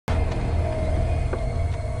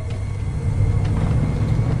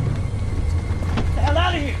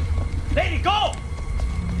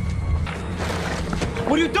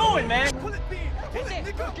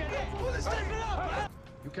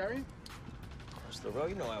carrying? Of course, LaRoe,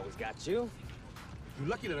 you know I always got you. You're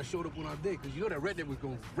lucky that I showed up on our day, because you know that redneck was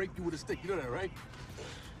gonna rape you with a stick. You know that, right?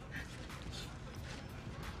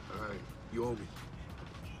 All right, you owe me.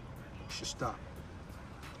 You should stop.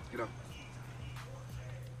 Get up.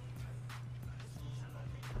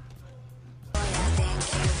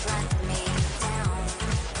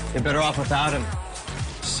 You're better off without him.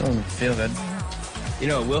 Still doesn't feel good. You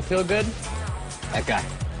know what will feel good? That guy.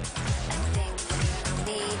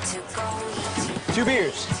 2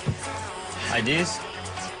 beers. IDs?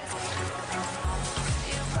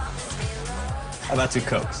 How about 2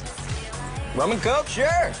 Cokes? Rum and Coke,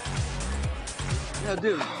 sure. No,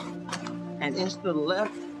 dude. An inch to the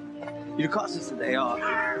left, you'd cost us a day off.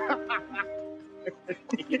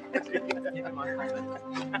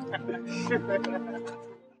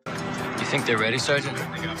 You think they're ready, Sergeant?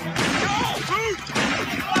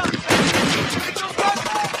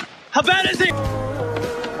 How bad is he?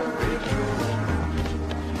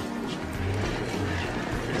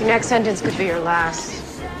 Your next sentence could be your last.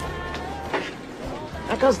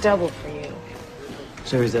 That goes double for you.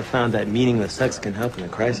 Sherry's that found that meaningless sex can help in a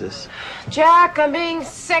crisis. Jack, I'm being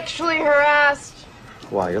sexually harassed.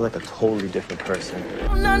 Wow, you're like a totally different person.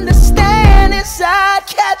 Don't understand inside,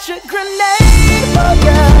 catch a grenade for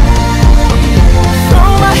ya.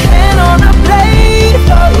 Throw my hand on a blade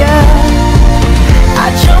for ya. I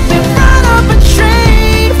jump in